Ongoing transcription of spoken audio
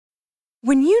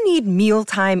When you need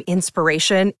mealtime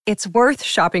inspiration, it's worth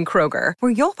shopping Kroger,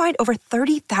 where you'll find over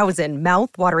 30,000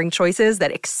 mouth-watering choices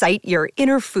that excite your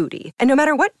inner foodie. And no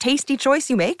matter what tasty choice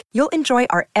you make, you'll enjoy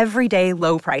our everyday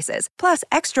low prices, plus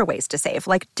extra ways to save,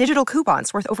 like digital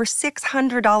coupons worth over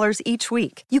 $600 each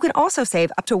week. You can also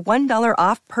save up to $1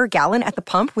 off per gallon at the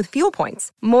pump with fuel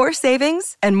points. More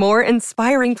savings and more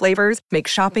inspiring flavors make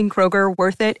shopping Kroger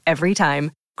worth it every time.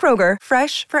 Kroger,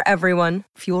 fresh for everyone.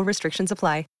 Fuel restrictions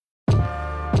apply.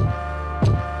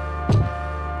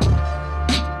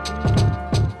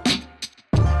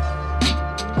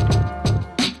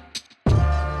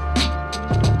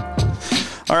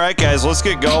 All right, guys, let's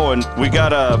get going. We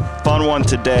got a fun one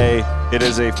today. It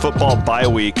is a football bye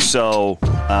week, so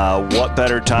what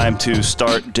better time to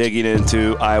start digging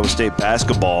into Iowa State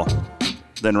basketball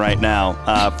than right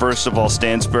now? First of all,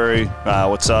 Stansbury,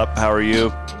 what's up? How are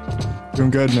you?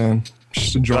 Doing good, man.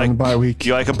 Just enjoying the bye week.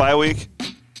 You like a bye week?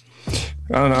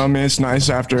 I don't know. I mean, it's nice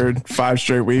after 5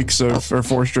 straight weeks of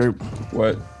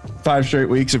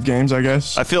games, I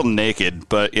guess. I feel naked,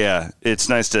 but yeah, it's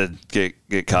nice to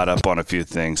get caught up on a few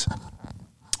things.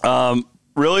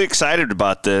 Really excited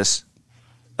about this.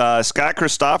 Scott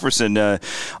Christopherson,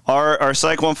 our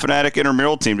Cyclone Fanatic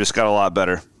intramural team just got a lot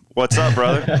better. What's up,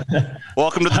 brother?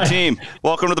 Welcome to the team.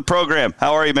 Welcome to the program.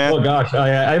 How are you, man? Oh, gosh. I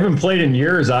haven't played in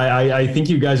years. I think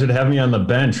you guys would have me on the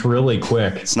bench really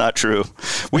quick. It's not true.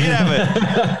 We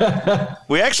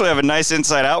actually have a nice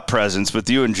inside-out presence with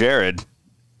you and Jared.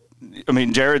 I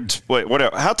mean, Jared's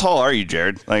how tall are you,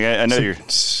 Jared? Like, I know you're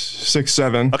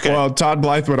 6'7". Okay. Well, Todd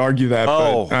Blythe would argue that,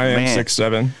 but I am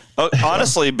 6'7".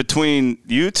 Honestly, between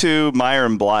you two, Meyer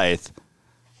and Blythe,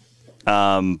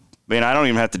 I don't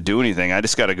even have to do anything. I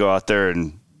just got to go out there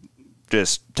and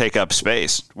just take up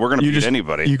space. We're going to beat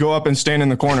anybody. You go up and stand in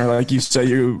the corner like you say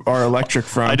you are electric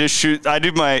from. I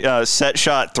do my set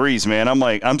shot threes, man.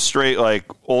 I'm straight like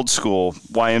old school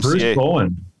YMCA. Bruce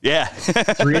Bowen. Yeah.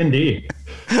 3-and-D.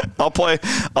 I'll play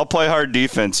hard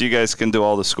defense. You guys can do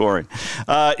all the scoring.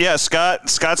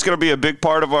 Scott's going to be a big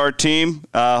part of our team,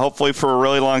 hopefully for a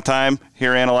really long time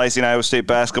here analyzing Iowa State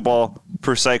basketball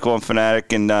for Cyclone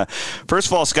Fanatic. And first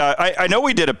of all, Scott, I know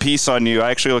we did a piece on you.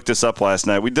 I actually looked this up last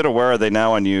night. We did a Where Are They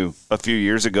Now on you a few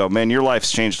years ago. Man, your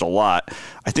life's changed a lot.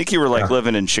 I think you were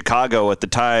living in Chicago at the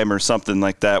time or something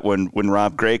like that when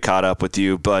Rob Gray caught up with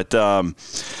you. But tell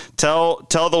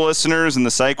the listeners and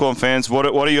the Cyclone fans, what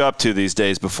are you up to these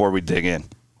days before we dig in?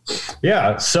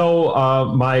 Yeah.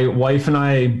 So my wife and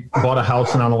I bought a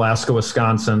house in Onalaska,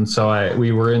 Wisconsin. So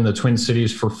we were in the Twin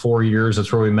Cities for 4 years.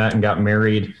 That's where we met and got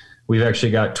married. We've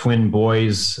actually got twin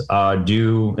boys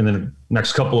due in the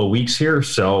next couple of weeks here.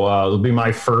 So it'll be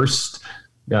my first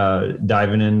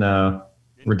diving in.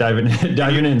 We're diving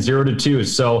in 0 to 2.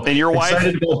 So and your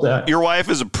wife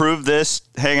has approved this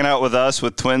hanging out with us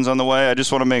with twins on the way. I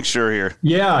just want to make sure here.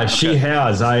 Yeah, okay. She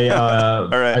has. All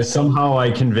right.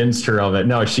 I convinced her of it.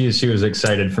 No, she was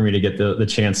excited for me to get the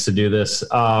chance to do this.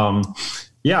 I've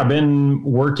been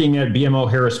working at BMO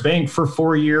Harris Bank for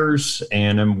 4 years,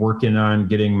 and I'm working on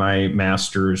getting my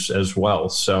master's as well.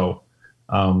 So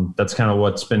that's kind of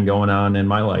what's been going on in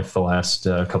my life the last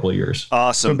couple of years.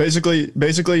 Awesome. So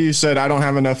basically you said, I don't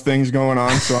have enough things going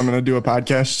on, so I'm going to do a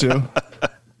podcast too.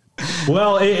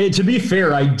 Well, to be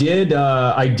fair, I did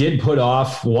put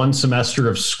off one semester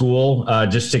of school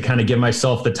just to kind of give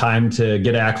myself the time to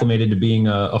get acclimated to being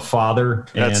a father.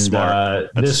 That's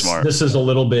smart. This is a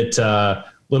little bit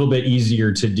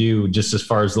easier to do just as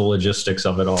far as the logistics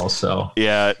of it all. So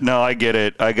yeah, no, I get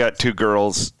it. I got 2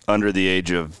 girls under the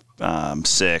age of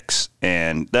 6,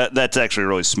 and that's actually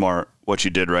really smart what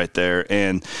you did right there.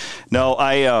 And no,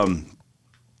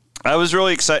 I was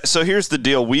really excited. So here's the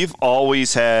deal. We've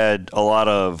always had a lot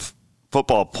of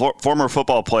former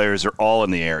football players are all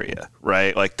in the area,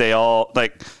 right? Like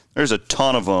there's a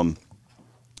ton of them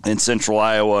in Central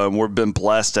Iowa, and we've been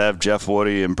blessed to have Jeff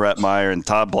Woody and Brett Meyer and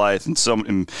Todd Blythe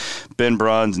and Ben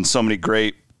Bruns and so many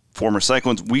great former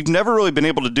Cyclones. We've never really been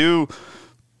able to do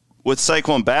with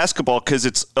Cyclone basketball because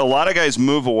it's a lot of guys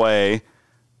move away.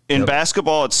 In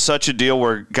basketball, it's such a deal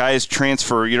where guys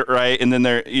transfer, right, and then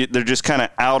they're just kind of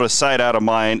out of sight, out of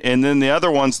mind. And then the other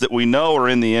ones that we know are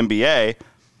in the NBA. Yep.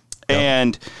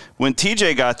 And when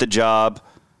TJ got the job,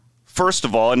 first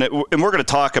of all, and we're going to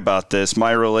talk about this,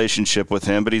 my relationship with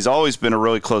him, but he's always been a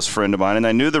really close friend of mine. And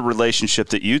I knew the relationship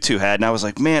that you two had, and I was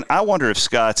like, man, I wonder if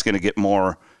Scott's going to get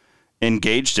more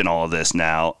engaged in all of this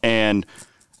now. And,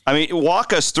 I mean,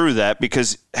 walk us through that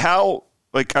because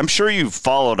I'm sure you've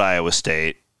followed Iowa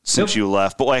State since you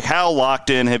left, but how locked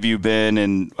in have you been,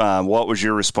 and what was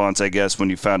your response, I guess, when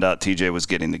you found out TJ was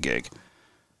getting the gig?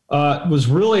 Was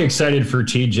really excited for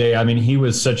TJ. I mean, he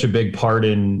was such a big part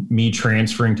in me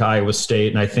transferring to Iowa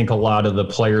State. And I think a lot of the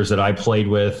players that I played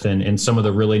with and some of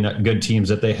the really good teams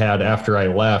that they had after I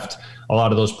left, a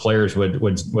lot of those players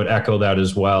would echo that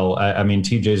as well. I mean,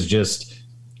 TJ's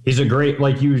he's a great,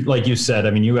 like you said,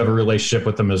 I mean, you have a relationship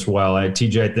with him as well.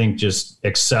 TJ, I think, just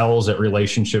excels at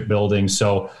relationship building.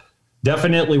 So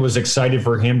definitely was excited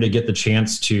for him to get the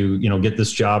chance to, get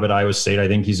this job at Iowa State. I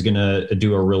think he's going to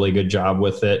do a really good job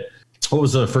with it. What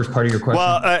was the first part of your question?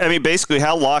 Well, I mean, basically,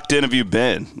 how locked in have you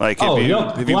been? Like, have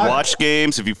you watched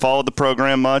games? Have you followed the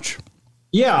program much?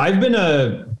 Yeah, I've been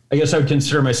I guess I would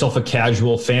consider myself a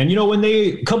casual fan. When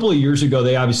a couple of years ago,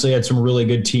 they obviously had some really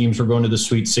good teams. We're going to the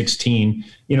Sweet 16.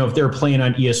 If they were playing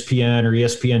on ESPN or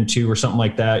ESPN2 or something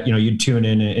like that, you'd tune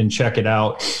in and check it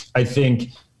out. I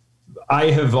think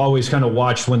I have always kind of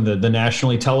watched when the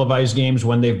nationally televised games,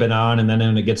 when they've been on, and then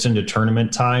when it gets into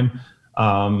tournament time.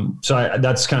 So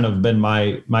that's kind of been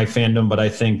my fandom. But I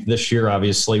think this year,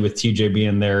 obviously, with TJ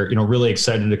being there, really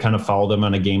excited to kind of follow them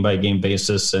on a game by game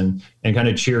basis and kind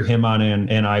of cheer him on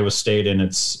in Iowa State. And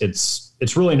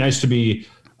it's really nice to be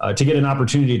to get an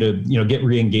opportunity to get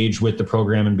re-engaged with the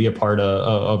program and be a part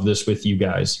of this with you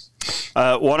guys.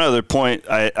 One other point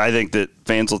I think that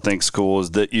fans will think's cool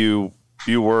is that you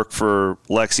work for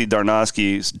Lexi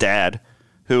Darnowski's dad,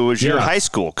 who was your high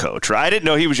school coach, right? I didn't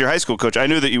know he was your high school coach. I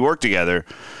knew that you worked together.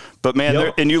 But,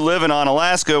 man, and you live in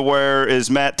Onalaska, where is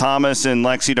Matt Thomas and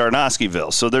Lexi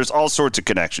Darnowskiville. So there's all sorts of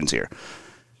connections here.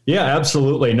 Yeah,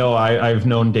 absolutely. No, I've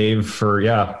known Dave for,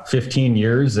 15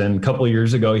 years. And a couple of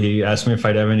years ago, he asked me if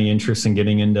I'd have any interest in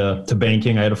getting into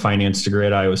banking. I had a finance degree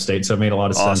at Iowa State, so it made a lot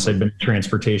of sense. I'd been in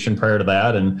transportation prior to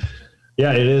that. And,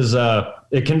 yeah, it is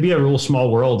it can be a real small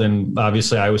world. And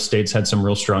obviously Iowa State's had some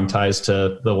real strong ties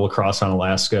to the La Crosse on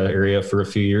Alaska area for a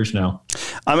few years now.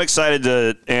 I'm excited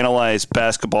to analyze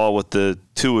basketball with the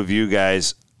two of you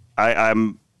guys. I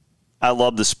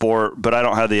love the sport, but I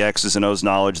don't have the X's and O's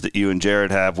knowledge that you and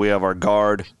Jared have. We have our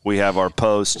guard, we have our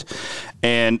post.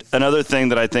 And another thing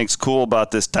that I think is cool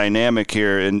about this dynamic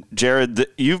here, and Jared,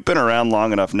 you've been around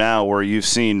long enough now where you've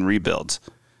seen rebuilds.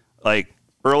 Like,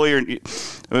 earlier,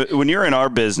 when you're in our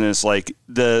business, like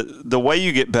the way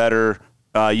you get better,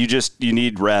 you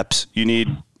need reps. You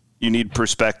need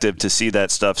perspective to see that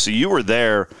stuff. So you were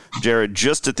there, Jared,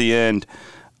 just at the end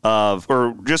of,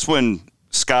 or just when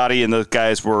Scotty and those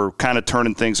guys were kind of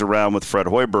turning things around with Fred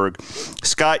Hoiberg.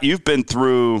 Scott, you've been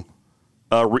through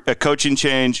a coaching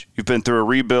change, you've been through a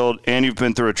rebuild, and you've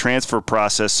been through a transfer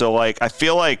process. So, I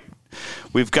feel like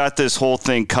we've got this whole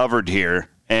thing covered here.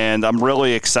 And I'm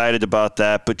really excited about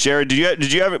that. But Jared,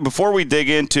 did you have it before we dig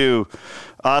into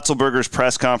Otzelberger's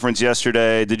press conference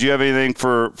yesterday? Did you have anything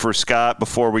for Scott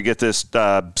before we get this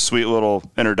sweet little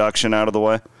introduction out of the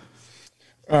way?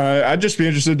 I'd just be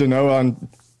interested to know on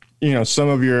some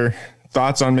of your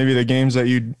thoughts on maybe the games that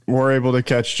you were able to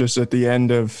catch just at the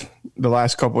end of the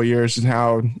last couple of years and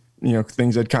how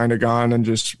things had kind of gone and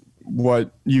just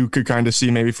what you could kind of see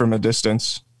maybe from a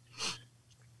distance.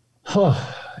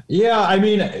 Yeah, I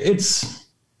mean, it's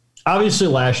obviously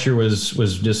last year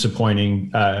was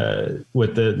disappointing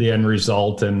with the end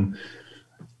result, and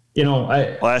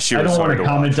last year I don't want to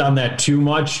comment on that too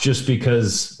much, just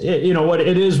because it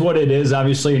is what it is.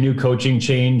 Obviously, a new coaching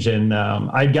change, and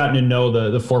I'd gotten to know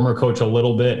the former coach a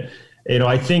little bit.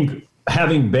 I think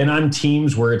having been on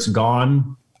teams where it's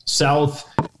gone south,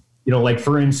 like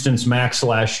for instance, Max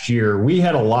last year, we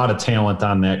had a lot of talent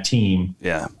on that team.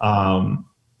 Yeah.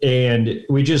 And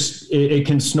it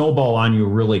can snowball on you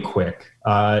really quick.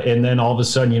 And then all of a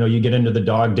sudden, you get into the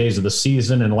dog days of the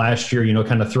season, and last year,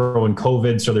 kind of throw in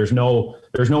COVID. So there's no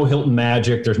Hilton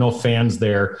Magic. There's no fans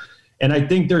there. And I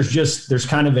think there's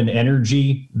kind of an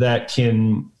energy that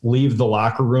can leave the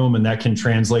locker room, and that can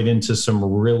translate into some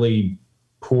really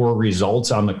poor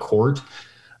results on the court.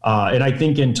 And I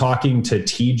think in talking to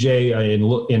TJ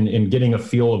and getting a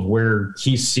feel of where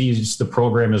he sees the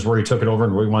program as where he took it over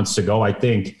and where he wants to go, I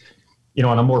think,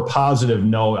 on a more positive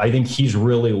note, I think he's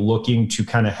really looking to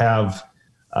kind of have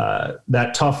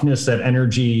that toughness, that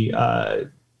energy,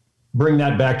 bring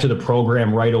that back to the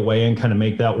program right away and kind of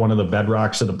make that one of the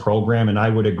bedrocks of the program. And I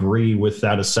would agree with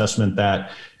that assessment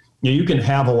that you can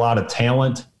have a lot of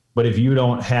talent, but if you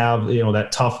don't have,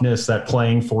 that toughness, that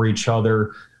playing for each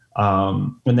other,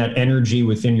 and that energy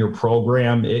within your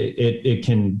program, it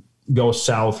can go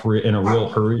south in a real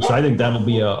hurry. So I think that'll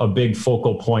be a big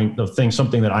focal point of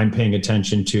something that I'm paying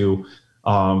attention to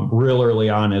real early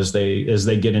on as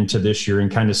they get into this year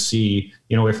and kind of see,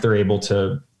 if they're able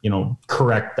to,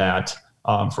 correct that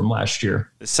from last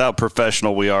year. It's how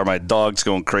professional we are. My dog's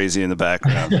going crazy in the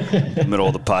background in the middle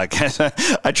of the podcast.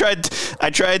 I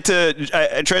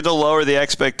tried to lower the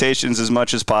expectations as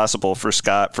much as possible for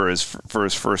Scott for his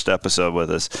first episode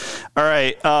with us. All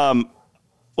right.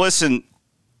 Listen,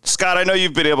 Scott, I know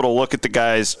you've been able to look at the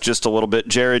guys just a little bit.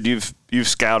 Jared, you've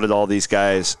scouted all these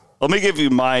guys. Let me give you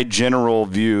my general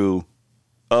view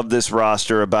of this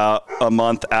roster about a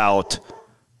month out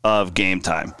of game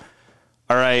time.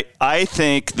 All right, I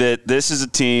think that this is a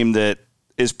team that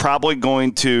is probably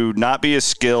going to not be as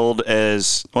skilled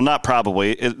as – well, not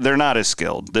probably. They're not as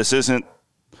skilled. This isn't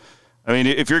 – I mean,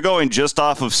 if you're going just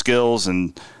off of skills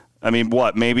and, I mean,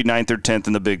 maybe 9th or 10th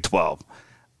in the Big 12.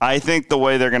 I think the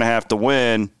way they're going to have to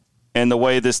win and the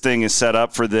way this thing is set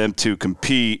up for them to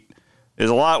compete is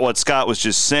a lot what Scott was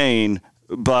just saying,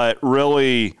 but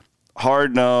really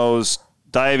hard-nosed,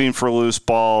 diving for loose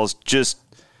balls, just –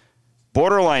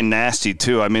 borderline nasty,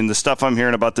 too. I mean, the stuff I'm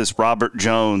hearing about this Robert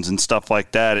Jones and stuff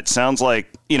like that, it sounds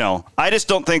like, I just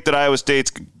don't think that Iowa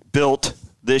State's built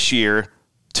this year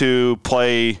to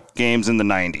play games in the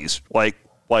 90s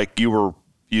like you were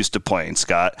used to playing,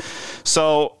 Scott.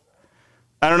 So,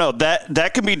 I don't know.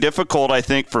 That can be difficult, I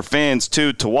think, for fans,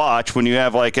 too, to watch when you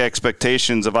have,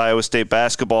 expectations of Iowa State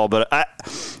basketball. But I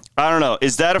don't know.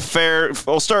 Is that a fair –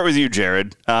 I'll start with you,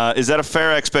 Jared. Is that a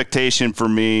fair expectation for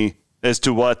me as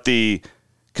to what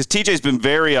because TJ's been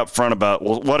very upfront about,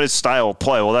 what is style of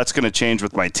play? Well, that's going to change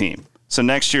with my team. So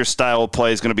next year's style of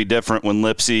play is going to be different when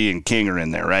Lipsy and King are in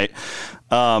there, right?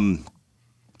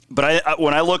 But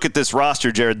when I look at this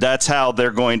roster, Jared, that's how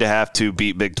they're going to have to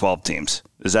beat Big 12 teams.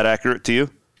 Is that accurate to you?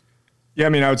 Yeah, I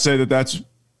mean, I would say that that's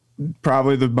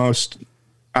probably the most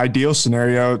ideal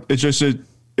scenario. It's just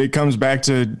it comes back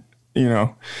to,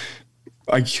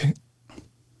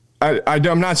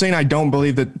 I'm not saying I don't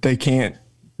believe that they can't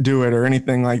do it or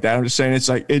anything like that. I'm just saying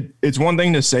it's one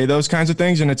thing to say those kinds of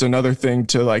things, and it's another thing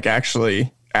to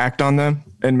actually act on them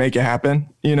and make it happen,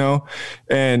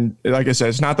 And like I said,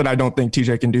 it's not that I don't think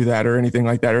TJ can do that or anything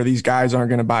like that, or these guys aren't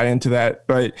going to buy into that,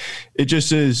 but it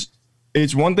just is.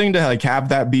 It's one thing to have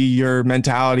that be your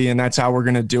mentality and that's how we're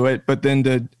going to do it, but then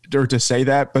to say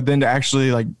that, but then to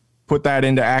actually put that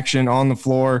into action on the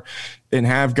floor and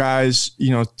have guys,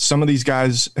 some of these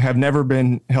guys have never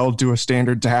been held to a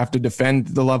standard to have to defend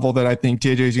the level that I think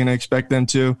TJ is going to expect them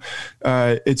to.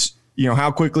 It's,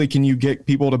 how quickly can you get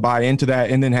people to buy into that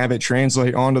and then have it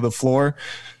translate onto the floor?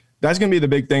 That's going to be the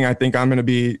big thing I think I'm going to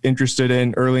be interested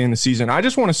in early in the season. I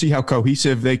just want to see how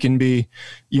cohesive they can be,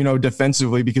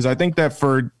 defensively, because I think that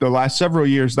for the last several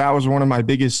years, that was one of my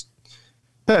biggest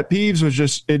pet peeves was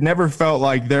just, it never felt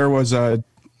like there was a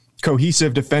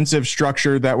cohesive defensive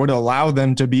structure that would allow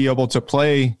them to be able to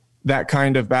play that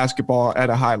kind of basketball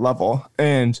at a high level.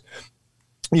 And,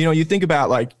 you think about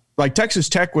like Texas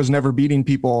Tech was never beating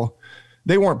people.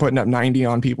 They weren't putting up 90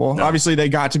 on people. No. Obviously they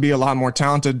got to be a lot more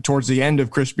talented towards the end of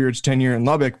Chris Beard's tenure in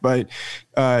Lubbock. But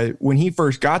when he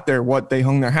first got there, what they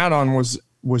hung their hat on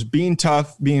was being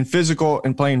tough, being physical,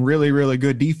 and playing really, really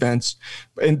good defense.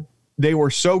 And they were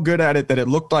so good at it that it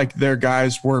looked like their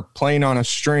guys were playing on a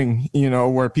string,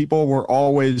 where people were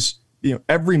always,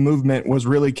 every movement was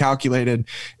really calculated,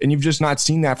 and you've just not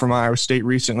seen that from Iowa State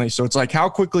recently. So it's how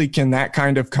quickly can that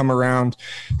kind of come around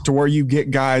to where you get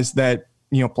guys that,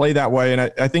 play that way. And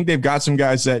I think they've got some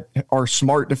guys that are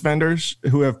smart defenders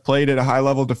who have played at a high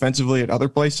level defensively at other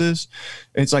places.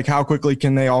 It's how quickly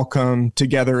can they all come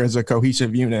together as a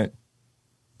cohesive unit?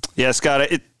 Yeah, Scott,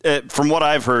 from what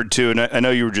I've heard, too, and I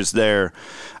know you were just there,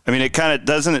 I mean, it kind of –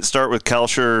 doesn't it start with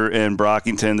Kelcher and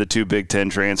Brockington, the two Big Ten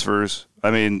transfers?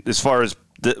 I mean, as far as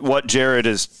what Jared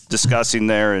is discussing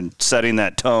there and setting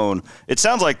that tone, it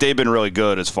sounds like they've been really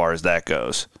good as far as that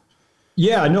goes.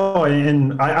 Yeah, no,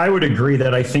 and I would agree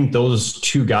that I think those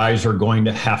two guys are going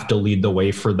to have to lead the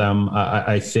way for them.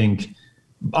 I think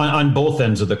on both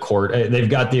ends of the court, they've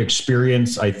got the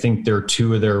experience. I think they're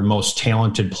two of their most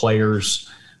talented players.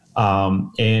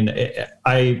 And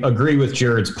I agree with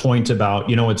Jared's point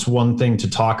about, it's one thing to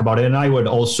talk about it. And I would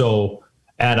also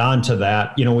add on to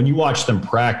that, when you watch them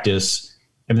practice,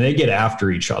 I mean, they get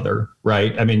after each other,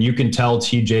 right? I mean, you can tell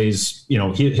TJ's,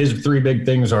 his three big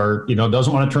things are,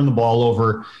 doesn't want to turn the ball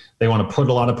over. They want to put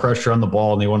a lot of pressure on the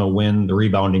ball, and they want to win the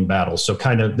rebounding battle. So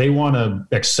they want to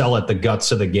excel at the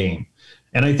guts of the game.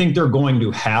 And I think they're going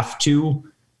to have to,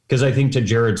 because I think to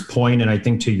Jared's point, and I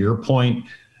think to your point,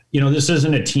 this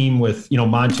isn't a team with,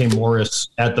 Monte Morris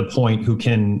at the point who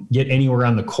can get anywhere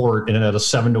on the court and at a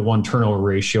 7-to-1 turnover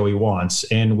ratio he wants.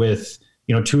 And with,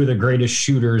 two of the greatest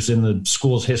shooters in the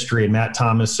school's history, and Matt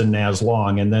Thomas and Naz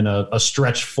Long, and then a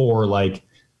stretch four like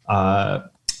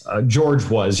George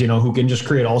was, who can just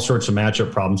create all sorts of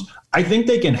matchup problems. I think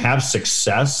they can have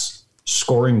success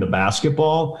scoring the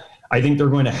basketball. I think they're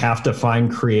going to have to find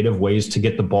creative ways to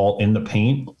get the ball in the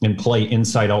paint and play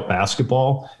inside-out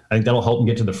basketball. I think that'll help them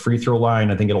get to the free throw line.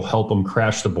 I think it'll help them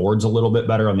crash the boards a little bit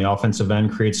better on the offensive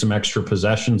end, create some extra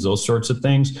possessions, those sorts of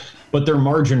things. But their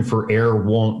margin for error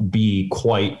won't be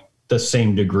quite the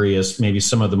same degree as maybe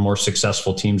some of the more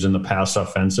successful teams in the past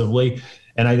offensively.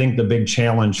 And I think the big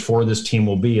challenge for this team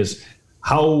will be is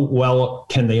how well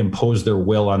can they impose their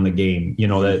will on the game?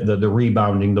 The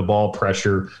rebounding, the ball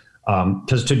pressure.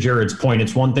 Because to Jared's point,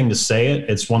 it's one thing to say it.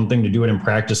 It's one thing to do it in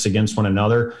practice against one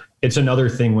another. It's another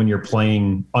thing when you're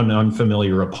playing an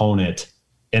unfamiliar opponent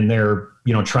and they're,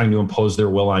 trying to impose their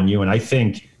will on you. And I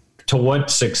think to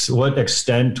what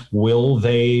extent will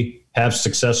they have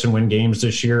success and win games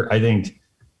this year? I think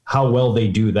how well they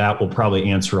do that will probably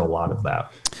answer a lot of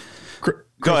that. Chris,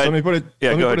 let me put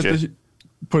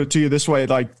it to you this way.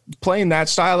 Like, playing that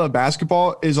style of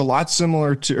basketball is a lot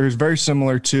similar to, or is very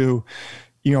similar to,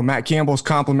 Matt Campbell's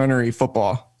complementary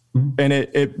football. Mm-hmm. And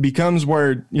it becomes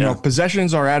where,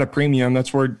 possessions are at a premium.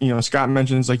 That's where, Scott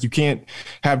mentions, like, you can't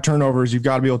have turnovers. You've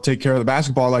got to be able to take care of the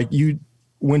basketball. Like,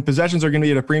 when possessions are going to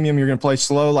be at a premium, you're going to play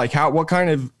slow. Like, what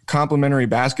kind of complementary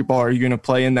basketball are you going to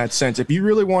play in that sense? If you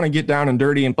really want to get down and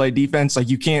dirty and play defense, like,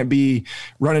 you can't be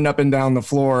running up and down the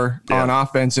floor on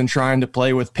offense and trying to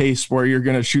play with pace where you're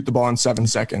going to shoot the ball in 7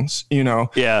 seconds,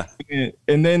 Yeah.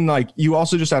 And then, like, you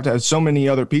also just have to have so many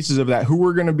other pieces of that. Who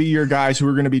are going to be your guys who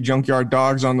are going to be junkyard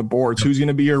dogs on the boards? Who's going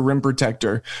to be your rim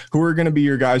protector? Who are going to be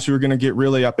your guys who are going to get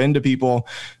really up into people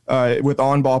with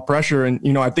on-ball pressure? And,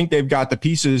 I think they've got the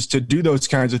pieces to do those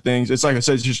kinds of things. It's like I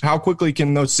said, it's just how quickly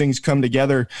can those things come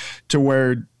together to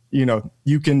where,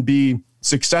 you can be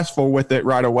successful with it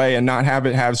right away and not have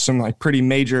it have some, like, pretty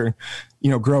major,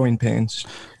 growing pains.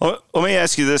 Well, let me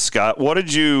ask you this, Scott. What do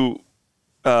you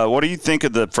think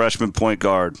of the freshman point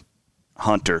guard,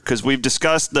 Hunter? Because we've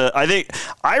discussed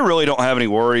I really don't have any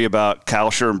worry about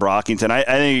Kalsher and Brockington. I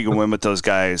think you can win with those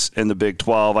guys in the Big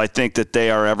 12. I think that they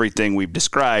are everything we've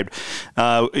described.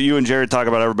 You and Jared talk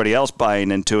about everybody else buying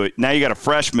into it. Now you got a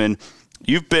freshman.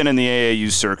 You've been in the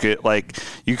AAU circuit. Like,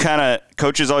 you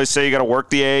coaches always say you got to work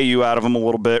the AAU out of him a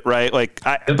little bit, right?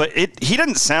 He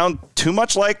didn't sound too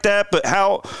much like that. But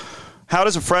how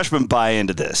does a freshman buy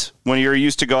into this when you're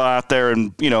used to go out there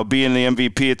and, being the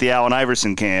MVP at the Allen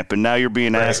Iverson camp, and now you're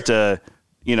being asked to,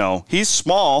 he's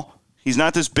small. He's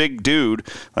not this big dude.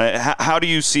 How do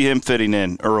you see him fitting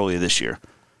in early this year?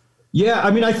 Yeah,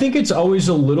 I mean, I think it's always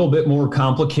a little bit more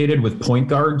complicated with point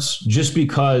guards just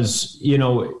because,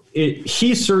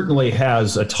 he certainly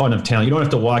has a ton of talent. You don't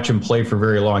have to watch him play for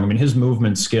very long. I mean, his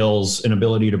movement skills and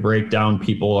ability to break down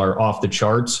people are off the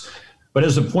charts. But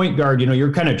as a point guard,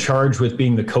 you're kind of charged with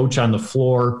being the coach on the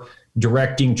floor,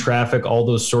 directing traffic, all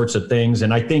those sorts of things.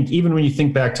 And I think even when you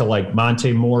think back to, like,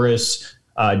 Monte Morris,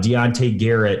 Deontay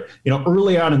Garrett,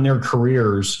 early on in their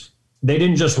careers, they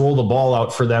didn't just roll the ball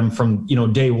out for them from,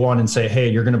 day one and say, hey,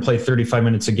 you're going to play 35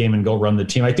 minutes a game and go run the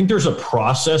team. I think there's a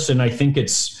process, and I think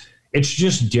it's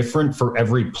just different for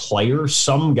every player.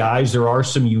 Some guys, there are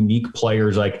some unique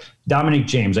players like Dominic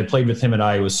James. I played with him at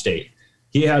Iowa State.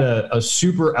 He had a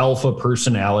super alpha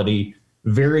personality,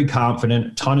 very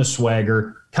confident, ton of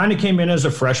swagger, kind of came in as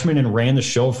a freshman and ran the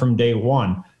show from day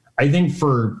one. I think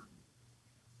for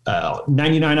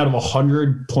 99 out of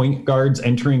 100 point guards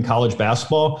entering college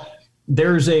basketball,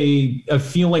 there's a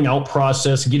feeling out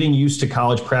process, getting used to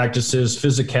college practices,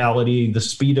 physicality, the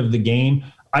speed of the game.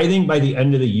 I think by the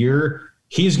end of the year,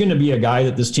 he's going to be a guy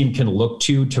that this team can look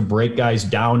to break guys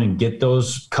down and get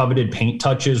those coveted paint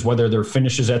touches, whether they're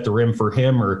finishes at the rim for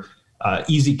him or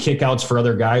easy kickouts for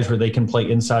other guys where they can play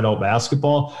inside-out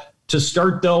basketball. To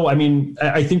start, though, I mean,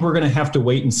 I think we're going to have to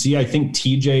wait and see. I think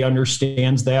TJ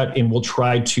understands that and will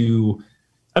try to,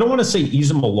 I don't want to say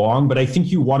ease him along, but I think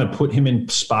you want to put him in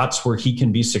spots where he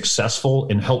can be successful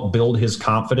and help build his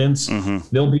confidence. Mm-hmm.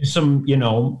 There'll be some,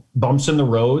 bumps in the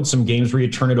road, some games where you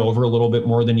turn it over a little bit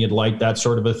more than you'd like, that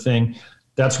sort of a thing.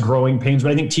 That's growing pains.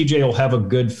 But I think TJ will have a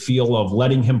good feel of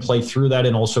letting him play through that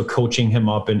and also coaching him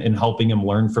up and helping him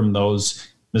learn from those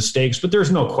mistakes. But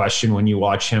there's no question when you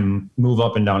watch him move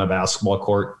up and down a basketball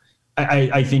court,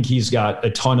 I think he's got a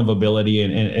ton of ability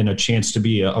and a chance to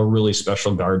be a really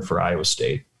special guard for Iowa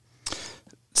State.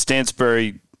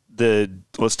 Stansbury,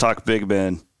 let's talk big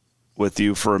men with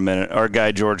you for a minute. Our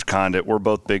guy, George Condit, we're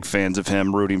both big fans of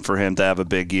him, rooting for him to have a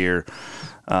big year.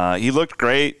 He looked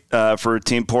great for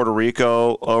Team Puerto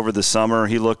Rico over the summer.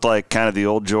 He looked like kind of the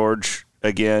old George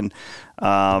again.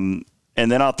 And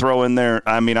then I'll throw in there,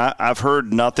 I mean, I've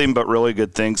heard nothing but really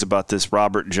good things about this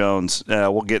Robert Jones.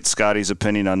 We'll get Scotty's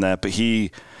opinion on that, but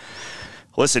he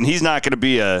listen, he's not going to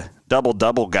be a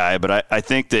double-double guy, but I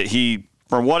think that he,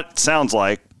 from what it sounds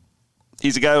like,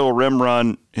 he's a guy who will rim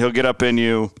run, he'll get up in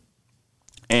you,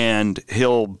 and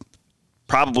he'll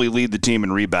probably lead the team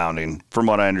in rebounding, from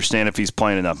what I understand, if he's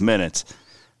playing enough minutes.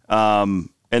 And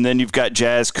then you've got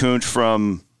Jazz Kunc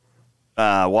from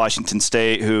Washington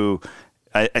State, who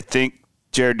I think,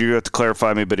 Jared, you have to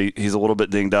clarify me, but he's a little bit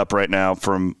dinged up right now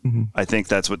from, I think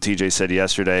that's what TJ said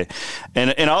yesterday.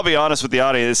 And I'll be honest with the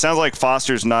audience, it sounds like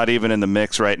Foster's not even in the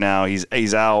mix right now.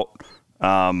 He's out.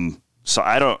 So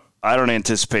I don't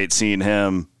anticipate seeing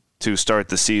him to start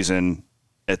the season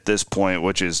at this point,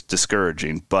 which is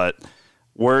discouraging. But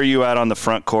where are you at on the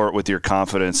front court with your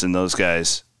confidence in those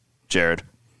guys, Jared?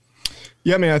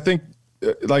 Yeah, I mean, I think,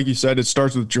 like you said, it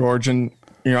starts with George. And,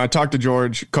 you know, I talked to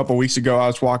George a couple of weeks ago. I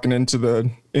was walking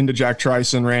into Jack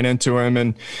Trice and ran into him.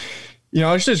 And, you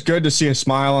know, it's just good to see a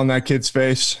smile on that kid's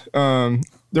face.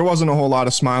 There wasn't a whole lot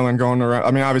of smiling going around.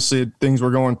 I mean, obviously things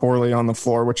were going poorly on the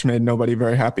floor, which made nobody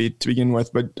very happy to begin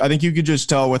with. But I think you could just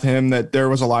tell with him that there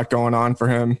was a lot going on for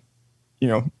him, you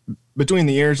know, between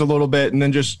the ears a little bit, and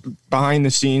then just behind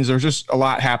the scenes, there's just a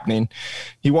lot happening.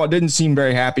 He didn't seem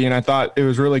very happy, and I thought it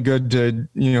was really good to,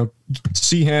 you know,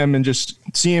 see him and just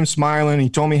see him smiling. He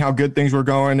told me how good things were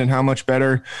going and how much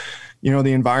better, you know,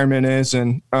 the environment is.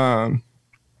 And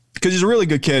because he's a really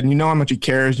good kid, and you know how much he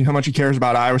cares, and how much he cares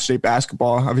about Iowa State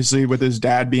basketball. Obviously, with his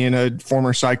dad being a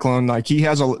former Cyclone, like he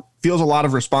feels a lot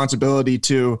of responsibility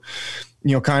to,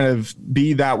 you know, kind of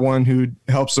be that one who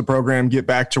helps the program get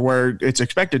back to where it's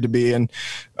expected to be. And,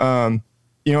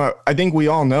 you know, I think we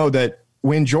all know that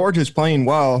when George is playing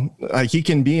well, he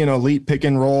can be an elite pick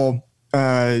and roll,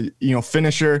 you know,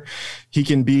 finisher. He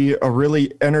can be a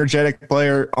really energetic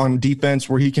player on defense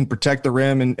where he can protect the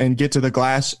rim and get to the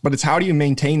glass. But it's how do you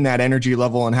maintain that energy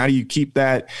level, and how do you keep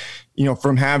that, you know,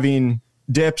 from having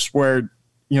dips where,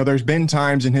 you know, there's been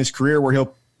times in his career where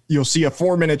you'll see a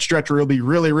 4-minute stretch where he'll be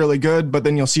really, really good, but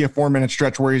then you'll see a 4-minute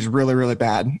stretch where he's really, really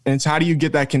bad. And it's how do you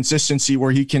get that consistency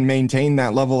where he can maintain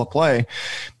that level of play?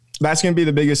 That's going to be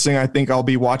the biggest thing I think I'll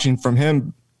be watching from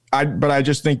him. But I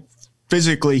just think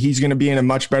physically he's going to be in a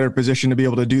much better position to be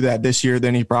able to do that this year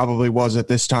than he probably was at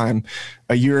this time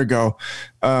a year ago.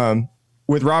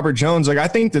 With Robert Jones, like I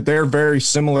think that they're very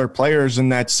similar players in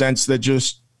that sense, that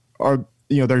just are,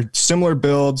 you know, they're similar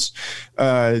builds.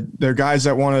 They're guys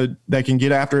that can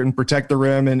get after it and protect the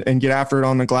rim and get after it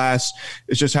on the glass.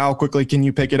 It's just how quickly can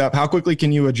you pick it up? How quickly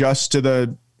can you adjust to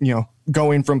the, you know,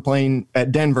 going from playing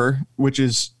at Denver,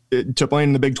 to playing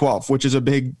in the Big 12, which is a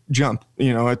big jump,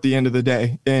 you know, at the end of the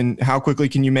day. And how quickly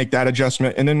can you make that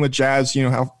adjustment? And then with Jazz, you know,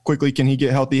 how quickly can he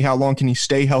get healthy? How long can he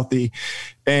stay healthy?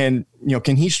 And, you know,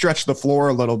 can he stretch the floor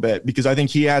a little bit? Because I think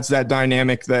he adds that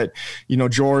dynamic that, you know,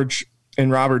 George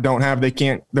and Robert don't have.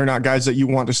 They're not guys that you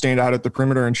want to stand out at the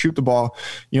perimeter and shoot the ball.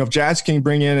 You know, if Jazz can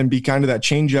bring in and be kind of that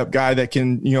change up guy that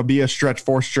can, you know, be a stretch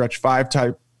 4, stretch 5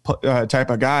 type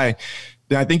of guy,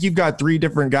 then I think you've got 3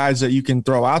 different guys that you can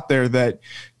throw out there that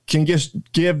can just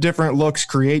give different looks,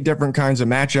 create different kinds of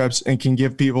matchups, and can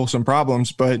give people some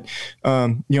problems. But,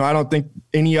 you know, I don't think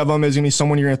any of them is going to be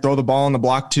someone you're going to throw the ball on the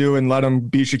block to and let them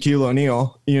be Shaquille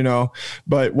O'Neal, you know.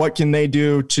 But what can they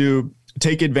do to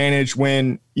take advantage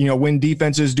when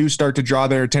defenses do start to draw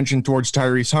their attention towards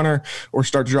Tyrese Hunter or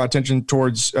start to draw attention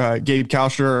towards Gabe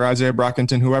Kalsher or Isaiah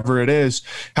Brockington, whoever it is?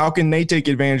 How can they take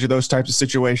advantage of those types of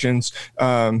situations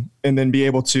and then be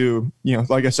able to, you know,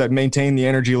 like I said, maintain the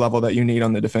energy level that you need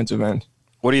on the defensive end?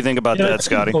 What do you think about that,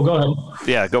 Scotty? Oh, go ahead.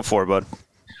 Yeah, go for it, bud.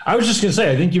 I was just going to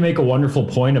say, I think you make a wonderful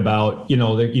point about, you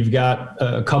know, that you've got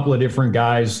a couple of different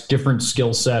guys, different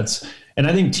skill sets. And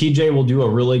I think TJ will do a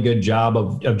really good job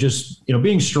of just, you know,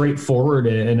 being straightforward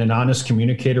and an honest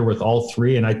communicator with all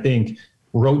 3. And I think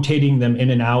rotating them in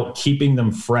and out, keeping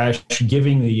them fresh,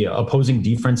 giving the opposing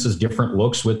defenses different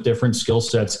looks with different skill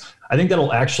sets, I think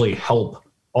that'll actually help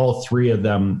all 3 of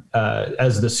them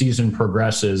as the season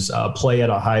progresses, play at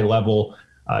a high level,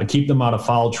 keep them out of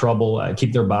foul trouble,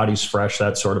 keep their bodies fresh,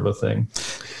 that sort of a thing.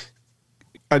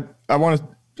 I want to,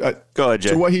 go ahead, Jay.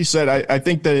 To what he said, I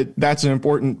think that that's an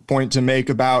important point to make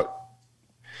about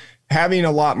having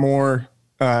a lot more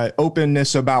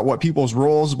openness about what people's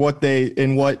roles, what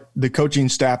the coaching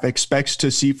staff expects to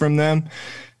see from them.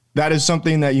 That is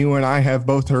something that you and I have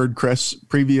both heard, Chris,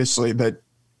 previously, that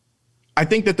I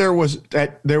think that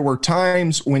there were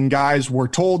times when guys were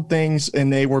told things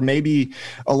and they were maybe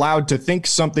allowed to think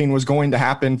something was going to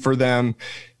happen for them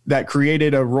that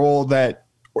created a role that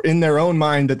in their own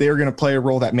mind that they were going to play a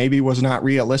role that maybe was not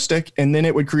realistic. And then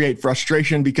it would create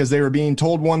frustration because they were being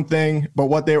told one thing, but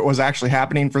what was actually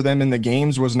happening for them in the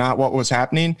games was not what was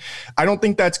happening. I don't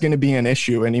think that's going to be an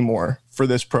issue anymore for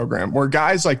this program, where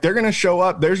guys, like, they're going to show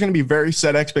up. There's going to be very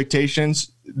set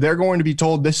expectations. They're going to be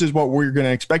told, this is what we're going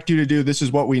to expect you to do. This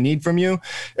is what we need from you.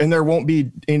 And there won't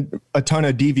be a ton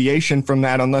of deviation from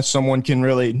that unless someone can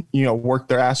really, work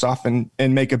their ass off and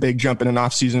make a big jump in an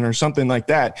off season or something like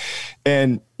that.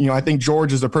 And, I think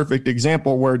George is a perfect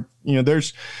example where,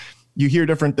 you hear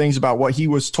different things about what he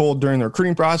was told during the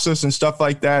recruiting process and stuff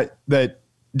like that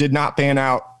did not pan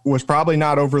out, was probably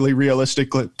not overly realistic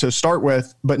to start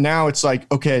with. But now it's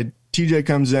like, okay, TJ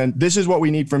comes in, this is what we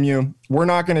need from you. We're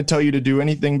not going to tell you to do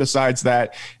anything besides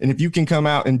that. And if you can come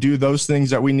out and do those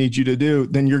things that we need you to do,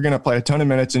 then you're going to play a ton of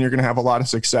minutes and you're going to have a lot of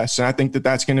success. And I think that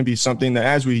that's going to be something that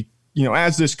as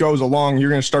this goes along, you're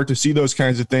going to start to see those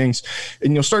kinds of things,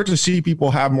 and you'll start to see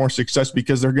people have more success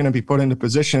because they're going to be put into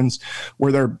positions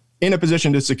where they're in a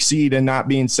position to succeed and not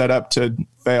being set up to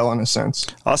fail in a sense.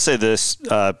 I'll say this,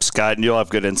 Scott, and you'll have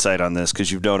good insight on this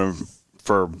because you've known him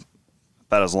for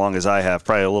about as long as I have,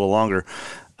 probably a little longer.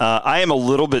 I am a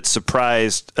little bit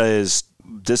surprised as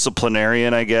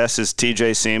disciplinarian, I guess, as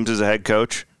TJ seems as a head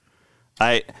coach.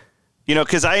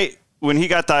 Because when he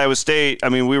got to Iowa State, I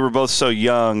mean, we were both so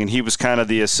young, and he was kind of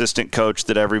the assistant coach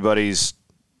that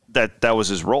that was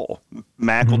his role.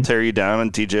 Mac will tear you down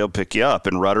and TJ will pick you up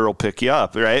and Rudder will pick you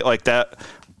up, right? Like that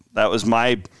was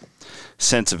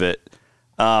sense of it.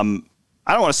 I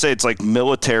don't want to say it's like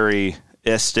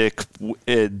militaristic,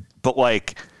 but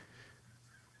like,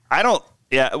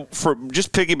 for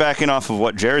just piggybacking off of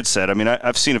what Jared said, I mean,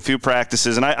 I've seen a few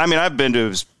practices, and I've been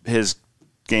to his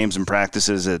games and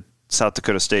practices at South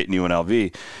Dakota State and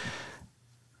UNLV.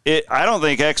 I don't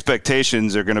think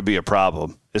expectations are going to be a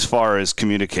problem as far as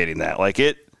communicating that. Like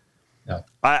it, yeah.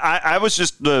 I was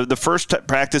just the first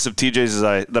practice of TJ's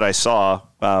that I saw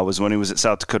was when he was at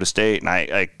South Dakota State, and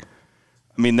I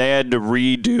mean they had to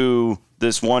redo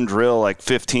this one drill like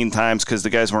 15 times because the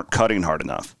guys weren't cutting hard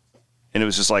enough, and it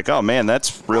was just like, oh man,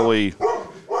 that's really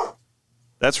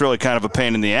kind of a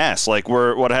pain in the ass. Like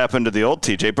what happened to the old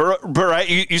TJ? But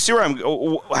you see where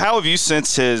how have you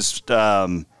sensed his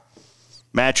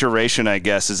maturation, I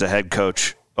guess, as a head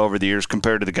coach over the years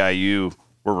compared to the guy you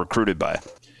were recruited by?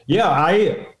 Yeah,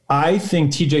 I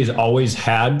think TJ's always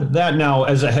had that. Now,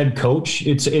 as a head coach,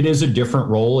 it is a different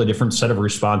role, a different set of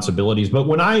responsibilities. But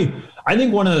when I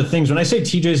think one of the things, when I say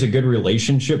TJ's a good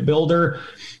relationship builder,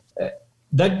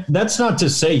 that's not to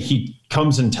say he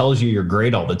comes and tells you you're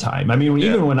great all the time. I mean,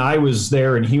 even when I was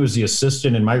there and he was the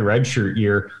assistant in my redshirt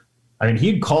year, I mean,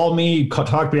 he'd call me,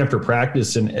 talk to me after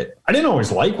practice, and I didn't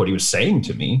always like what he was saying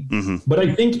to me. Mm-hmm. But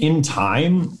I think in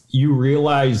time, you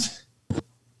realize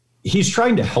he's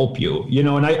trying to help you,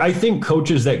 and I think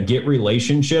coaches that get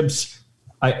relationships,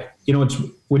 it's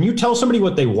when you tell somebody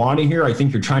what they want to hear, I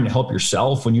think you're trying to help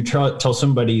yourself. When you tell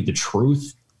somebody the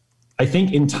truth, I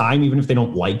think in time, even if they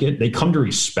don't like it, they come to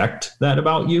respect that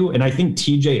about you. And I think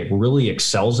TJ really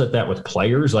excels at that with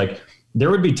players. Like there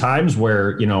would be times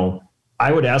where,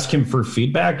 I would ask him for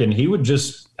feedback and he would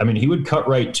he would cut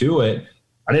right to it.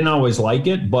 I didn't always like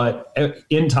it, but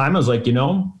in time I was like,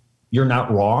 you're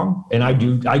not wrong. And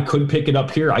I could pick it up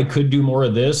here. I could do more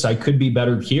of this. I could be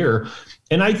better here.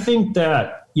 And I think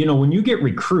that, when you get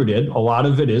recruited, a lot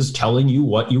of it is telling you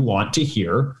what you want to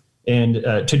hear. And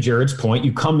to Jared's point,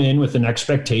 you come in with an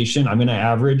expectation. I'm going to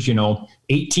average,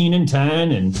 18 and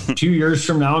 10, and 2 years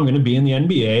from now, I'm going to be in the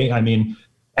NBA. I mean,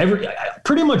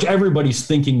 pretty much everybody's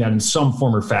thinking that in some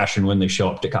form or fashion when they show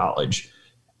up to college.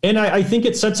 And I think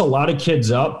it sets a lot of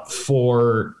kids up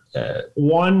for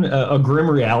a grim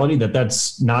reality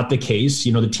that's not the case.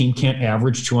 The team can't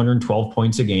average 212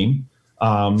 points a game.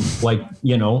 A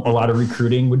lot of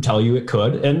recruiting would tell you it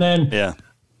could. And then,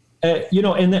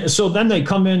 so then they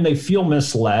come in, they feel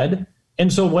misled.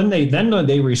 And so when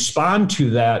they respond to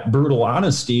that brutal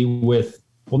honesty with,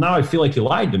 well, now I feel like you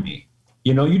lied to me.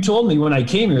 You told me when I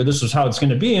came here, this was how it's going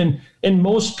to be. And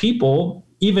most people,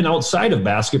 even outside of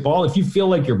basketball, if you feel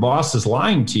like your boss is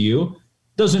lying to you,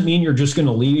 doesn't mean you're just going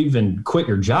to leave and quit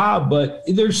your job. But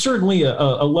there's certainly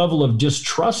a level of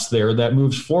distrust there that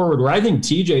moves forward, where I think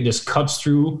TJ just cuts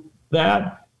through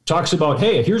that, talks about,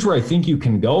 hey, here's where I think you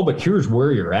can go, but here's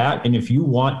where you're at. And if you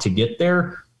want to get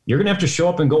there, you're going to have to show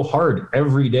up and go hard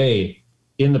every day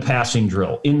in the passing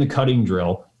drill, in the cutting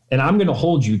drill. And I'm going to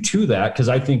hold you to that because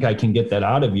I think I can get that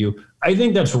out of you. I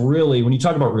think that's really, when you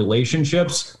talk about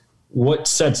relationships, what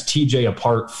sets TJ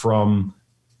apart from,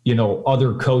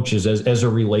 other coaches as a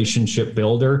relationship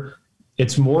builder.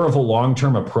 It's more of a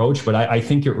long-term approach, but I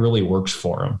think it really works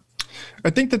for him. I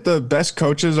think that the best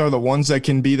coaches are the ones that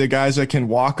can be the guys that can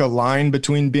walk a line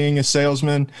between being a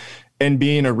salesman and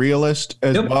being a realist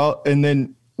as well. And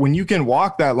then when you can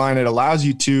walk that line, it allows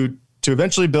you to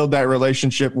eventually build that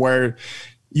relationship where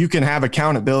you can have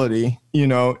accountability,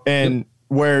 and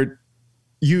where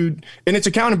and it's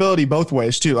accountability both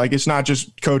ways too. Like, it's not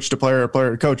just coach to player or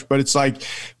player to coach, but it's like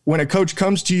when a coach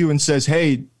comes to you and says,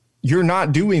 hey, you're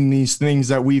not doing these things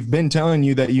that we've been telling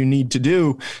you that you need to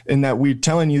do, and that we're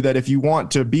telling you that if you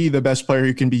want to be the best player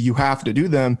you can be, you have to do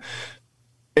them.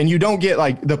 And you don't get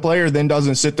like, the player then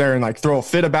doesn't sit there and like throw a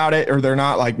fit about it, or they're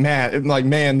not like,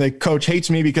 man, the coach hates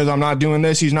me because I'm not doing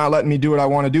this. He's not letting me do what I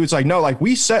want to do. It's like, no, like,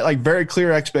 we set like very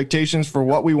clear expectations for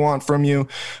what we want from you.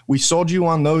 We sold you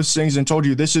on those things and told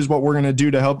you this is what we're going to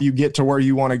do to help you get to where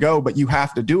you want to go, but you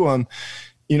have to do them.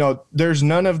 There's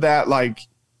none of that. Like,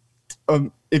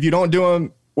 if you don't do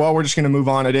them, well, we're just going to move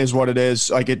on. It is what it is.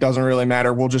 Like, it doesn't really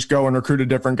matter. We'll just go and recruit a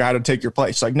different guy to take your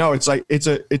place. Like, no, it's like, it's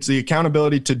the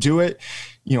accountability to do it,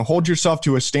 hold yourself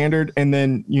to a standard. And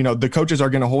then, the coaches are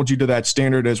going to hold you to that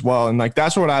standard as well. And like,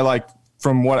 that's what I like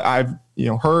from what I've,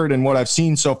 heard and what I've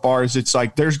seen so far is it's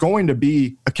like, there's going to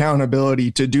be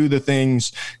accountability to do the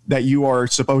things that you are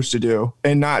supposed to do,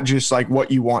 and not just like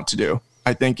what you want to do,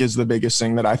 I think is the biggest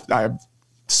thing that I've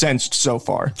sensed so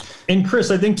far. And Chris,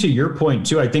 I think to your point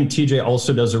too, I think TJ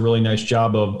also does a really nice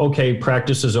job of, okay,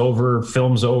 practice is over,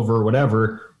 film's over,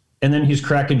 whatever. And then he's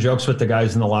cracking jokes with the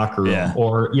guys in the locker room,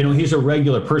 or, he's a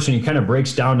regular person. He kind of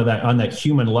breaks down to that on that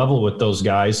human level with those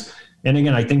guys. And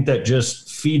again, I think that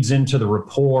just feeds into the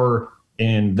rapport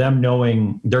and them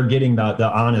knowing they're getting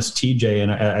the honest TJ.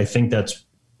 And I think that's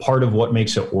part of what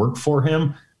makes it work for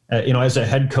him. As a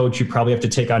head coach, you probably have to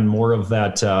take on more of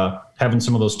that, having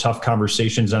some of those tough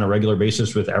conversations on a regular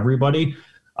basis with everybody,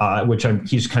 which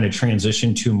he's kind of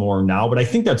transitioned to more now. But I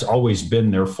think that's always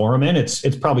been there for him. And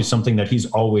it's probably something that he's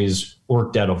always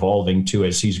worked at evolving to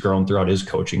as he's grown throughout his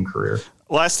coaching career.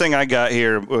 Last thing I got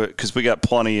here, because we got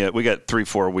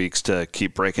 3-4 weeks to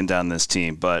keep breaking down this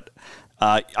team. But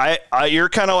you're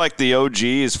kind of like the OG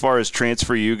as far as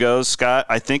transfer you goes, Scott.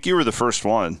 I think you were the first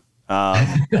one.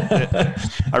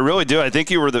 I really do. I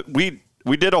think you were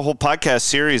we did a whole podcast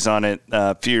series on it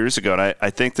a few years ago, and I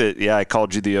think that, I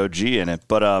called you the OG in it.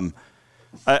 But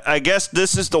I guess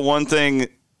this is the one thing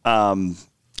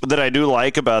that I do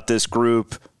like about this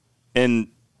group, and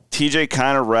TJ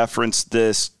kind of referenced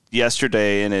this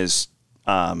yesterday in his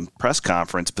press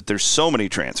conference, but there's so many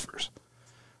transfers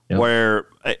where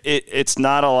it's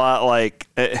not a lot like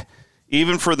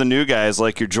even for the new guys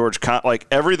like your George like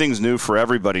everything's new for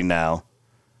everybody now.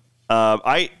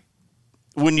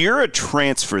 When you're a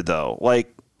transfer though,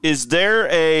 like, is there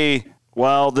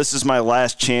this is my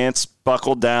last chance,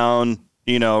 buckle down,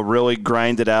 really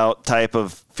grind it out type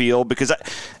of feel? Because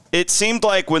it seemed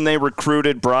like when they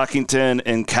recruited Brockington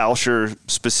and Kalsher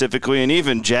specifically, and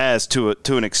even Jazz to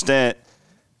an extent,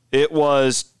 it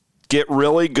was get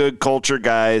really good culture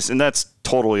guys, and that's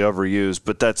totally overused,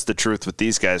 but that's the truth with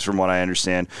these guys from what I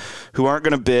understand, who aren't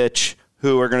going to bitch,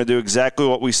 who are going to do exactly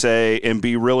what we say and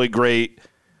be really great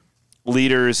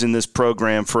leaders in this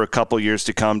program for a couple years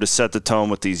to come to set the tone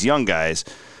with these young guys.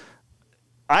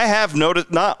 I have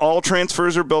noticed not all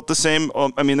transfers are built the same.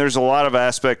 I mean, there's a lot of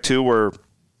aspect too where,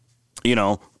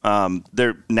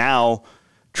 they're now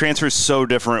transfers so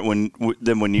different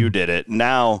than when you did it.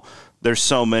 Now there's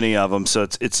so many of them, so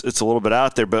it's a little bit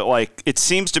out there. But like, it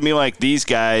seems to me like these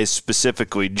guys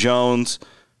specifically, Jones,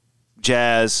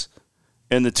 Jazz,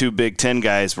 and the two Big Ten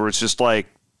guys, where it's just like,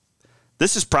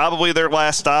 this is probably their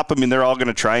last stop. I mean, they're all going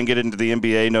to try and get into the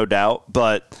NBA, no doubt,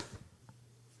 but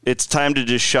it's time to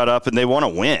just shut up, and they want to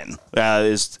win,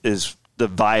 is the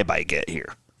vibe I get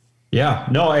here. Yeah,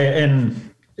 no,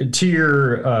 and to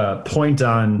your point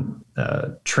on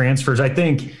transfers, I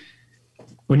think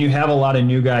when you have a lot of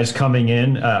new guys coming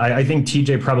in, I think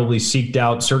TJ probably seeked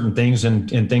out certain things and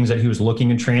things that he was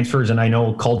looking in transfers, and I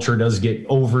know culture does get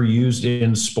overused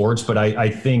in sports, but I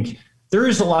think there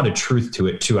is a lot of truth to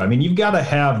it too. I mean, you've got to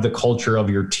have the culture of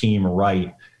your team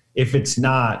right. If it's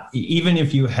not, even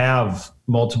if you have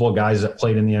multiple guys that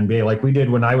played in the NBA, like we did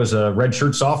when I was a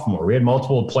redshirt sophomore, we had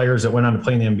multiple players that went on to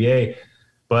play in the NBA,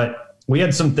 but we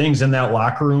had some things in that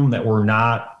locker room that were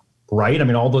not right. I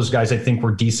mean, all those guys I think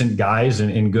were decent guys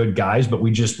and good guys, but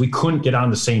we couldn't get on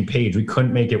the same page. We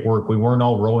couldn't make it work. We weren't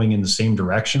all rowing in the same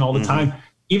direction all the time.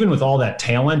 Even with all that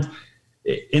talent,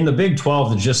 in the Big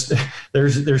 12,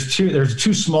 there's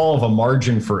too small of a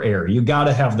margin for error. You got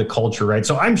to have the culture right.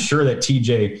 So I'm sure that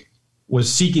TJ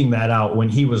was seeking that out when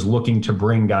he was looking to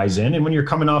bring guys in. And when you're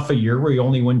coming off a year where you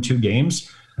only win 2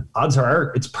 games, odds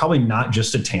are it's probably not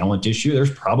just a talent issue.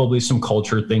 There's probably some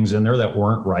culture things in there that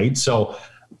weren't right. So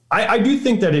I do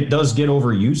think that it does get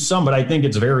overused some, but I think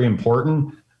it's very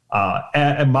important.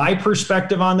 At my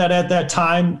perspective on that at that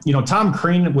time, Tom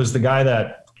Crean was the guy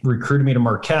that recruited me to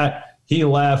Marquette. He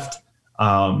left.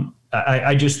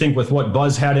 I just think with what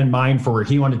Buzz had in mind for where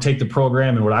he wanted to take the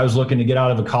program and what I was looking to get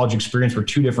out of a college experience were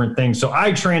two different things. So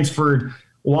I transferred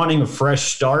wanting a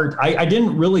fresh start. I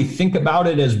didn't really think about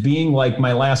it as being like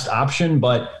my last option,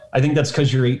 but I think that's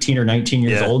because you're 18 or 19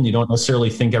 years old and you don't necessarily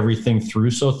think everything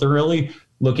through so thoroughly.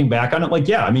 Looking back on it, like,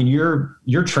 yeah, I mean,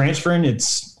 you're transferring.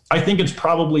 I think it's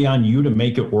probably on you to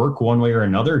make it work one way or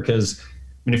another. Because I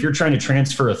mean, if you're trying to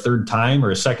transfer a third time or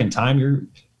a second time, you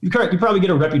probably get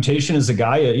a reputation as a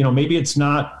guy. You know, maybe it's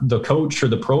not the coach or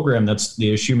the program that's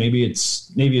the issue. Maybe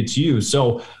it's you.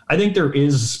 So I think there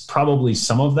is probably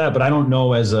some of that, but I don't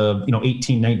know as a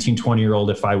 18, 19, 20-year-old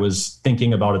if I was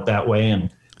thinking about it that way.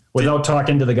 And without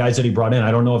talking to the guys that he brought in,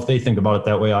 I don't know if they think about it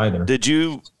that way either. Did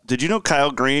you know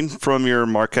Kyle Green from your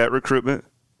Marquette recruitment?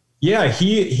 Yeah,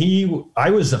 I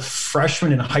was a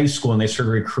freshman in high school and they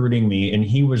started recruiting me, and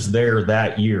he was there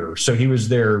that year. So he was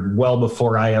there well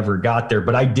before I ever got there,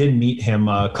 but I did meet him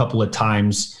a couple of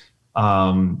times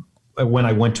when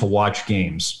I went to watch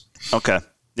games. Okay.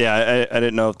 Yeah, I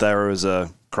didn't know if there was a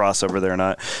crossover there or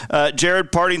not.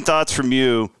 Jared, parting thoughts from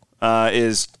you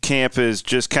is camp is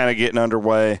just kind of getting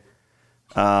underway.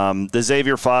 The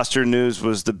Xavier Foster news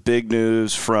was the big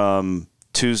news from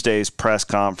Tuesday's press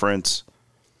conference.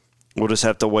 We'll just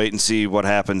have to wait and see what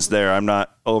happens there. I'm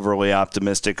not overly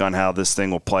optimistic on how this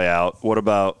thing will play out. What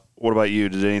about you?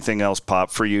 Did anything else pop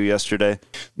for you yesterday?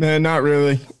 Man, not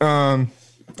really. I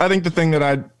think the thing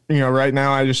that right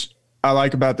now I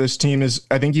like about this team is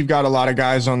I think you've got a lot of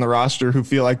guys on the roster who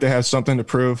feel like they have something to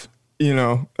prove.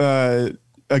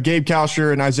 Gabe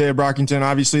Kalsher and Isaiah Brockington,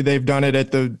 obviously they've done it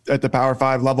at the Power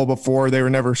 5 level before. They were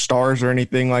never stars or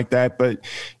anything like that, but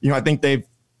I think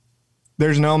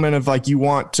there's an element of like you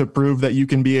want to prove that you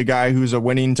can be a guy who's a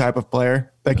winning type of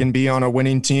player that can be on a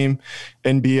winning team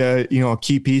and be a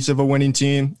key piece of a winning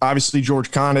team. Obviously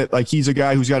George Condit, like he's a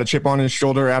guy who's got a chip on his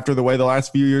shoulder after the way the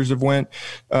last few years have went.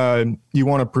 You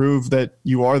want to prove that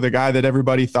you are the guy that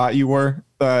everybody thought you were.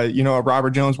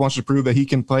 Robert Jones wants to prove that he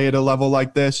can play at a level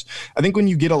like this. I think when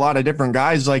you get a lot of different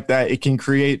guys like that, it can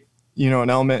create an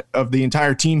element of the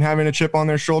entire team having a chip on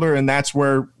their shoulder. And that's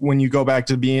where, when you go back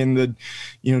to being the,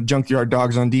 junkyard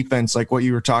dogs on defense, like what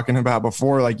you were talking about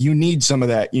before, like you need some of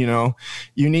that, you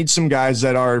need some guys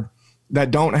that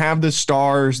don't have the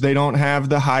stars. They don't have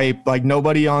the hype. Like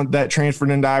nobody on that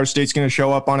transferred into Iowa State's going to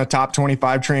show up on a top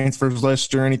 25 transfers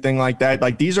list or anything like that.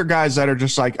 Like these are guys that are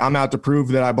just like, I'm out to prove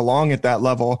that I belong at that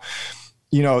level.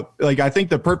 I think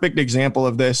the perfect example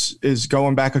of this is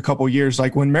going back a couple years.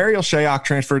 Like when Mariel Shayok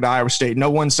transferred to Iowa State, no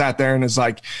one sat there and is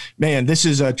like, man, this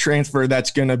is a transfer that's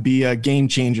going to be a game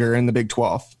changer in the Big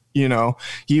 12.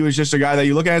 He was just a guy that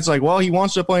you look at, it's like, well, he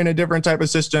wants to play in a different type of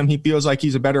system. He feels like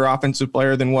he's a better offensive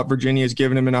player than what Virginia has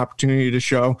given him an opportunity to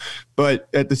show. But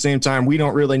at the same time, we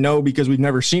don't really know because we've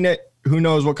never seen it. Who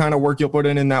knows what kind of work you'll put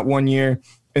in that 1 year.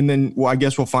 And then, I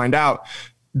guess we'll find out.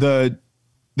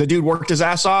 The dude worked his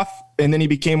ass off, and then he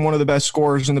became one of the best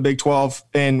scorers in the Big 12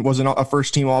 and was a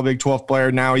first-team All-Big 12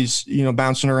 player. Now he's,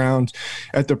 bouncing around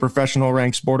at the professional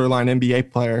ranks, borderline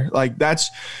NBA player. Like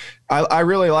I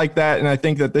really like that, and I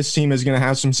think that this team is going to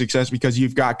have some success because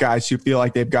you've got guys who feel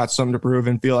like they've got something to prove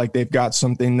and feel like they've got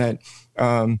something that,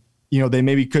 they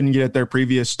maybe couldn't get at their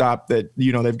previous stop, that,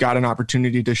 they've got an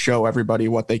opportunity to show everybody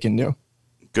what they can do.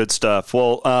 Good stuff.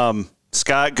 Well,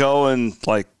 Scott, go and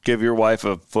give your wife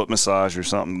a foot massage or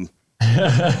something.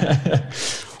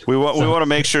 We want to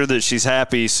make sure that she's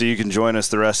happy so you can join us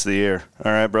the rest of the year.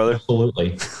 All right, brother?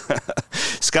 Absolutely.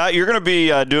 Scott, you're going to be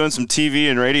doing some TV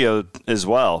and radio as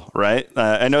well, right?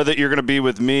 I know that you're going to be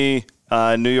with me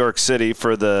in New York City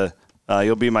for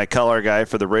you'll be my color guy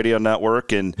for the radio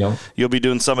network, and You'll be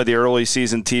doing some of the early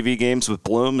season TV games with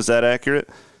Bloom. Is that accurate?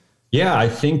 Yeah, I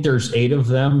think there's 8 of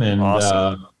them, and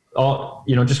awesome.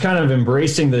 Just kind of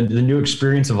embracing the new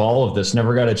experience of all of this.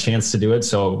 Never got a chance to do it,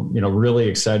 so really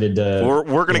excited to.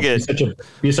 We're gonna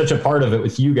be such a part of it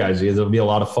with you guys. It'll be a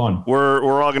lot of fun.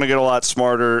 We're all gonna get a lot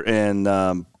smarter, and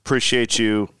appreciate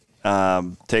you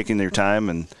taking your time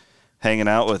and hanging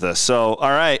out with us. So, all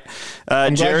right,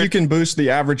 I'm Jared, glad you can boost the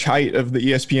average height of the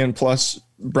ESPN Plus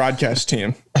broadcast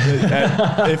team,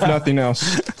 if nothing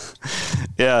else.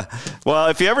 Yeah. Well,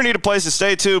 if you ever need a place to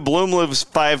stay too, Bloom lives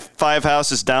five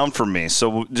houses down from me.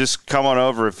 So just come on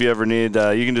over if you ever need.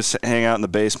 You can just hang out in the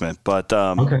basement. But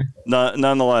okay.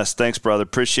 Nonetheless, thanks, brother.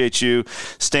 Appreciate you.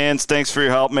 Stans, thanks for your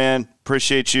help, man.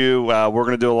 Appreciate you. We're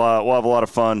gonna do we'll have a lot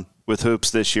of fun with hoops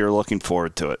this year. Looking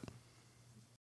forward to it.